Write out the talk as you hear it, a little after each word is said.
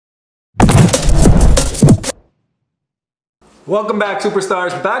Welcome back,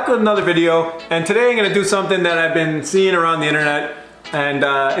 superstars, back with another video, and today I'm going to do something that I've been seeing around the internet, and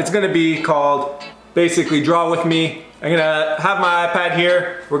it's going to be called basically Draw With Me. I'm going to have my iPad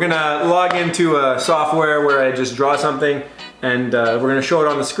here. We're going to log into a software where I just draw something, and we're going to show it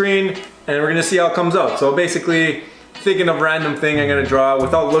on the screen, and we're going to see how it comes out. So basically, thinking of random thing I'm going to draw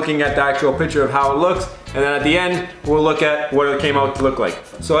without looking at the actual picture of how it looks, and then at the end we'll look at what it came out to look like.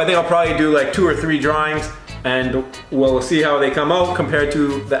 So I think I'll probably do like 2 or 3 drawings, and we'll see how they come out compared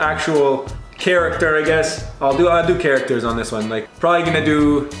to the actual character, I guess. I'll do characters on this one. Like probably gonna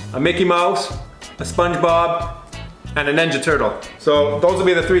do a Mickey Mouse, a Spongebob, and a Ninja Turtle. So those will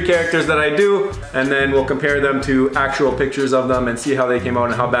be the 3 characters that I do, and then we'll compare them to actual pictures of them and see how they came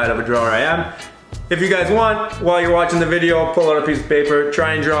out and how bad of a drawer I am. If you guys want, while you're watching the video, pull out a piece of paper,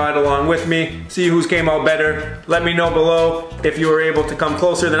 try and draw it along with me, see who's came out better. Let me know below if you were able to come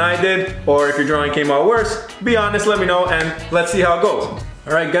closer than I did, or if your drawing came out worse. Be honest, let me know, and let's see how it goes.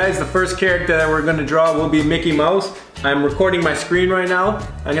 Alright guys, the first character that we're gonna draw will be Mickey Mouse. I'm recording my screen right now.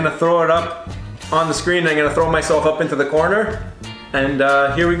 I'm gonna throw it up on the screen, I'm gonna throw myself up into the corner, and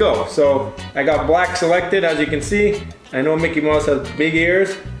here we go. So I got black selected, as you can see. I know Mickey Mouse has big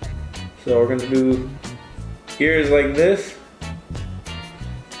ears, so we're gonna do ears like this.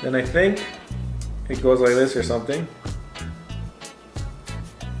 Then I think it goes like this or something.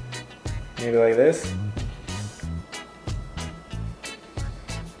 Maybe like this.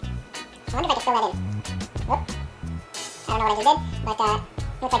 I wonder if I can fill that in. Whoop. I don't know what I just did, but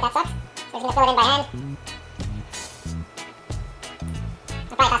looks like that sucks. So I'm just gonna fill it in by hand.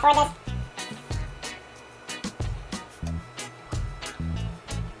 I'll probably fast forward this.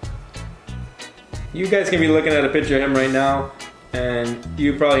 You guys can be looking at a picture of him right now, and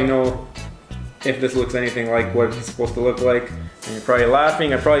you probably know if this looks anything like what it's supposed to look like. And you're probably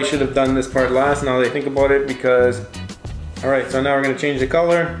laughing. I probably should have done this part last now that I think about it, because... Alright, so now we're going to change the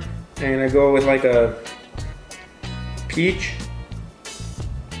color. I'm going to go with like a peach.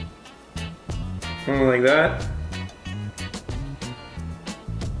 Something like that.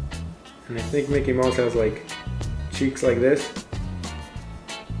 And I think Mickey Mouse has like cheeks like this.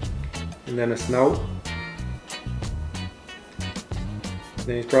 And then a snout.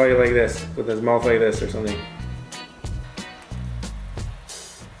 Then he's probably like this, with his mouth like this or something.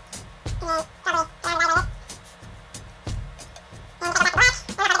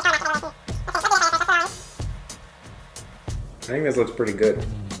 I think this looks pretty good.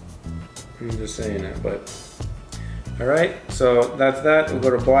 I'm just saying that, but... Alright, so that's that. We'll go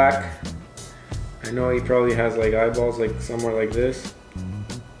to black. I know he probably has like eyeballs like somewhere like this.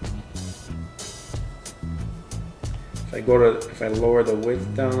 If I lower the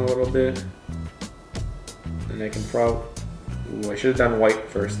width down a little bit, then I can probably... Ooh, I should have done white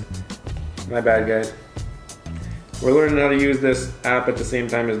first. My bad, guys. We're learning how to use this app at the same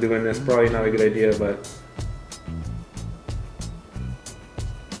time as doing this. Probably not a good idea, but...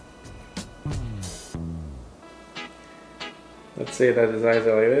 Let's say that his eyes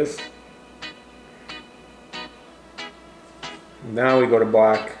are like this. Now we go to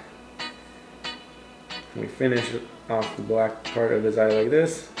black. We finish off the black part of his eye like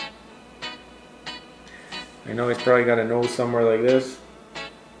this. I know he's probably got a nose somewhere like this.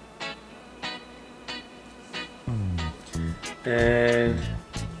 And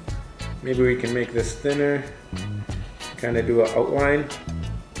maybe we can make this thinner, kind of do an outline.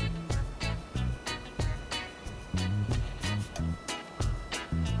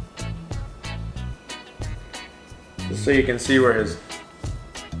 Just so you can see where his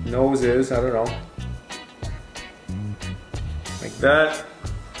nose is, I don't know. Like that.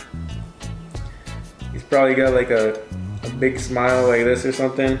 He's probably got like a big smile like this or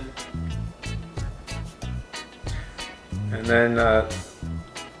something. And then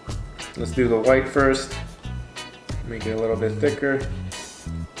let's do the white first. Make it a little bit thicker.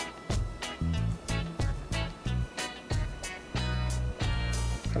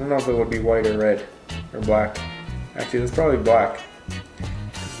 I don't know if it would be white or red or black. Actually, it's probably black.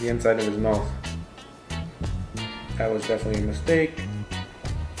 It's the inside of his mouth. That was definitely a mistake.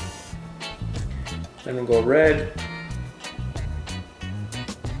 Then we'll go red.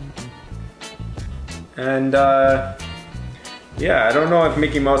 And yeah, I don't know if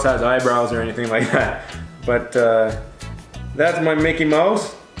Mickey Mouse has eyebrows or anything like that. But that's my Mickey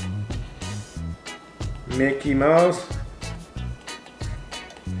Mouse. Mickey Mouse.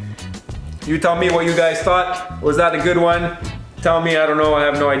 You tell me what you guys thought. Was that a good one? Tell me, I don't know, I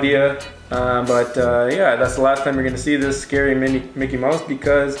have no idea. Yeah, that's the last time you're gonna see this scary Mickey Mouse,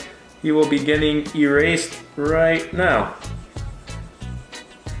 because he will be getting erased right now.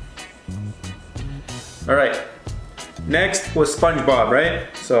 Alright, Next was SpongeBob, right?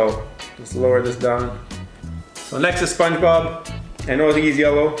 So let's lower this down. So next is SpongeBob. I know he's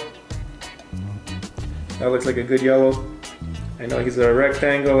yellow. That looks like a good yellow. I know he's a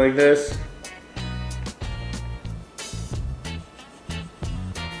rectangle like this.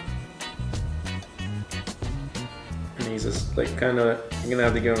 And he's just like kind of, I'm gonna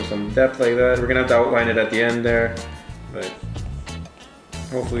have to give him some depth like that. We're gonna have to outline it at the end there, but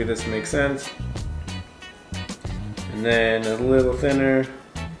hopefully this makes sense. And then a little thinner,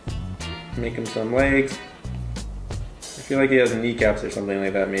 make him some legs. I feel like he has kneecaps or something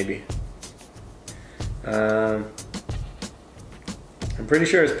like that maybe. I'm pretty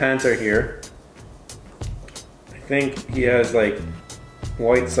sure his pants are here. I think he has like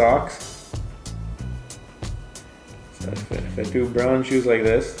white socks. So if I do brown shoes like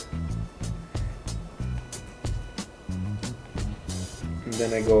this, and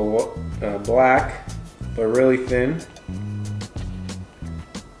then I go black, but really thin.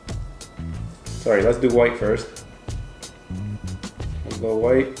 Sorry, let's do white first. Let's go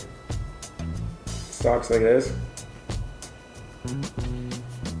white. Socks like this.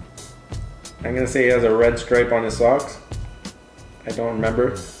 I'm gonna say he has a red stripe on his socks. I don't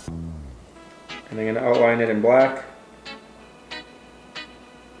remember. And I'm gonna outline it in black.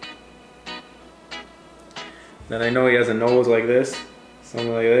 Then I know he has a nose like this,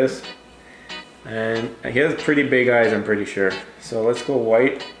 something like this. And he has pretty big eyes, I'm pretty sure. So let's go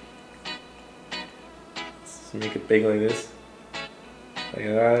white. Let's make it big like this. Like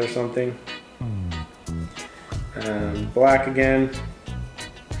that or something. Black again.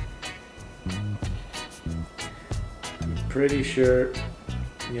 I'm pretty sure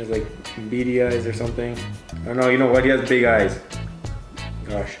he has like beady eyes or something. Oh no, you know what? He has big eyes.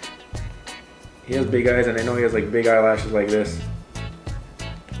 Gosh. He has big eyes, and I know he has like big eyelashes like this.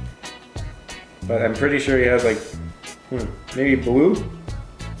 But I'm pretty sure he has like, maybe blue?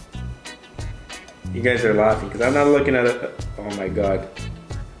 You guys are laughing because I'm not looking at it. Oh my god.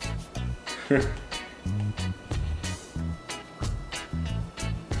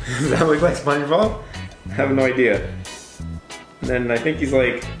 Does that look like SpongeBob? I have no idea. And then I think he's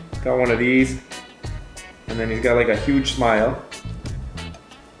like got one of these, and then he's got like a huge smile,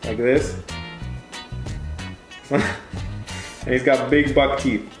 like this. And he's got big buck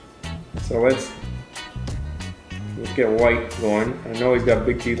teeth. So let's get white going. I know he's got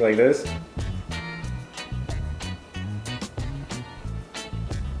big teeth like this.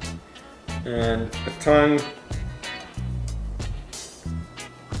 And a tongue.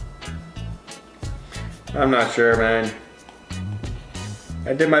 I'm not sure, man.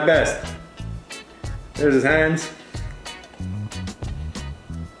 I did my best. There's his hands.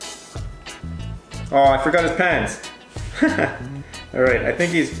 Oh, I forgot his pants. Alright, I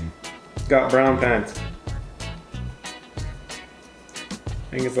think he's got brown pants.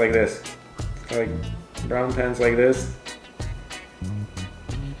 I think it's like this. Like brown pants like this.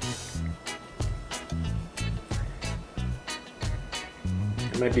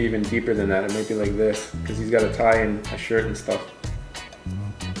 It might be even deeper than that. It might be like this because he's got a tie and a shirt and stuff.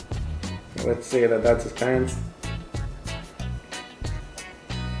 So let's say that that's his pants.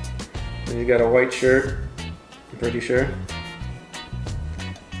 And he's got a white shirt, I'm pretty sure.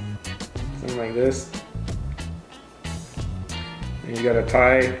 Something like this. And he's got a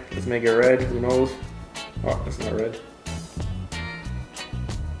tie. Let's make it red, who knows? Oh, that's not red.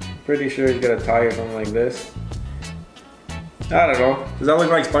 Pretty sure he's got a tie or something like this. I don't know. Does that look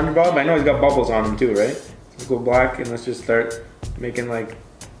like SpongeBob? I know he's got bubbles on him too, right? So let's go black and let's just start making like...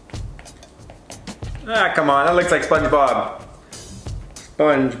 Ah, come on, that looks like SpongeBob.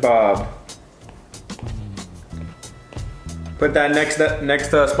 SpongeBob. Put that next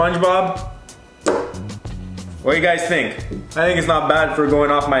to SpongeBob. What do you guys think? I think it's not bad for going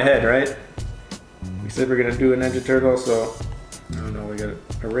off my head, right? We said we're gonna do a Ninja Turtle, so I don't know, we gotta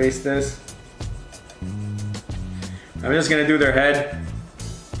erase this. I'm just gonna do their head.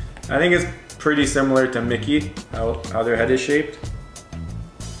 I think it's pretty similar to Mickey, how their head is shaped.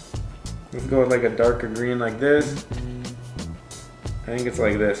 Let's go with like a darker green like this. I think it's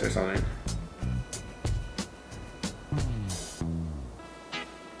like this or something.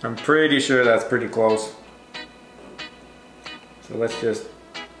 I'm pretty sure that's pretty close. So let's just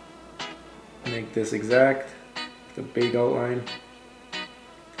make this exact, the big outline.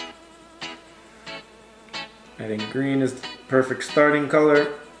 I think green is the perfect starting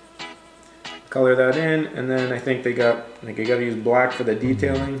color. Color that in, and then I think they got, like, you gotta use black for the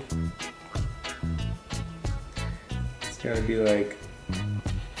detailing. It's gotta be like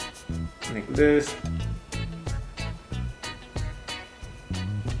this.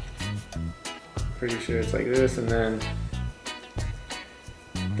 Pretty sure it's like this, and then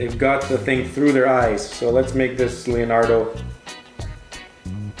they've got the thing through their eyes. So let's make this Leonardo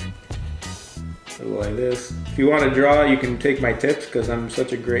like this. If you want to draw, you can take my tips because I'm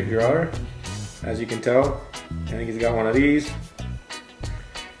such a great drawer, as you can tell. I think he's got one of these.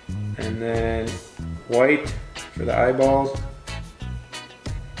 And then white for the eyeballs.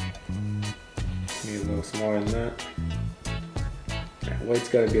 Maybe a little smaller than that. Yeah, white's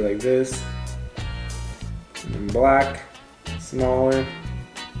got to be like this. And then black, smaller.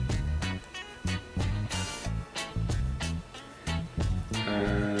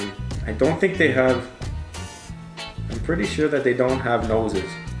 I don't think they have, I'm pretty sure that they don't have noses.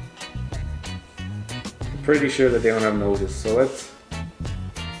 I'm pretty sure that they don't have noses. So let's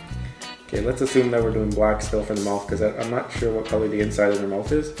assume that we're doing black still for the mouth, because I'm not sure what color the inside of their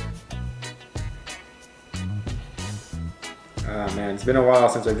mouth is. Ah man, it's been a while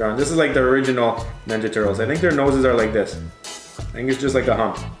since I've drawn. This is like the original Ninja Turtles. I think their noses are like this. I think it's just like a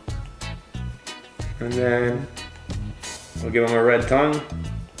hump. And then we'll give them a red tongue.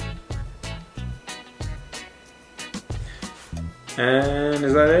 And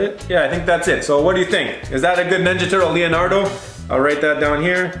is that it? Yeah, I think that's it. So what do you think? Is that a good Ninja Turtle Leonardo? I'll write that down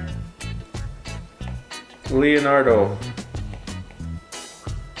here. Leonardo.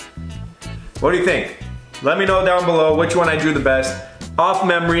 What do you think? Let me know down below which one I drew the best. Off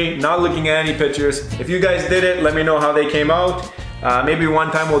memory, not looking at any pictures. If you guys did it, let me know how they came out. Maybe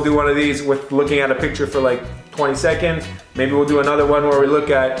one time we'll do one of these with looking at a picture for like 20 seconds. Maybe we'll do another one where we look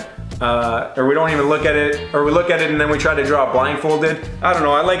at, or we don't even look at it, or we look at it and then we try to draw blindfolded. I don't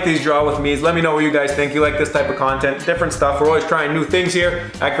know, I like these draw with me's. Let me know what you guys think. You like this type of content, different stuff. We're always trying new things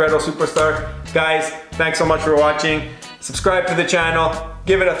here at Gretel Superstar. Guys, thanks so much for watching. Subscribe to the channel,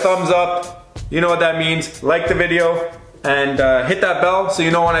 give it a thumbs up. You know what that means. Like the video and hit that bell so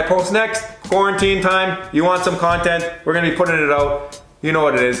you know when I post next. Quarantine time, you want some content, we're gonna be putting it out. You know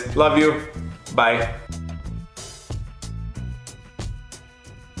what it is. Love you. Bye.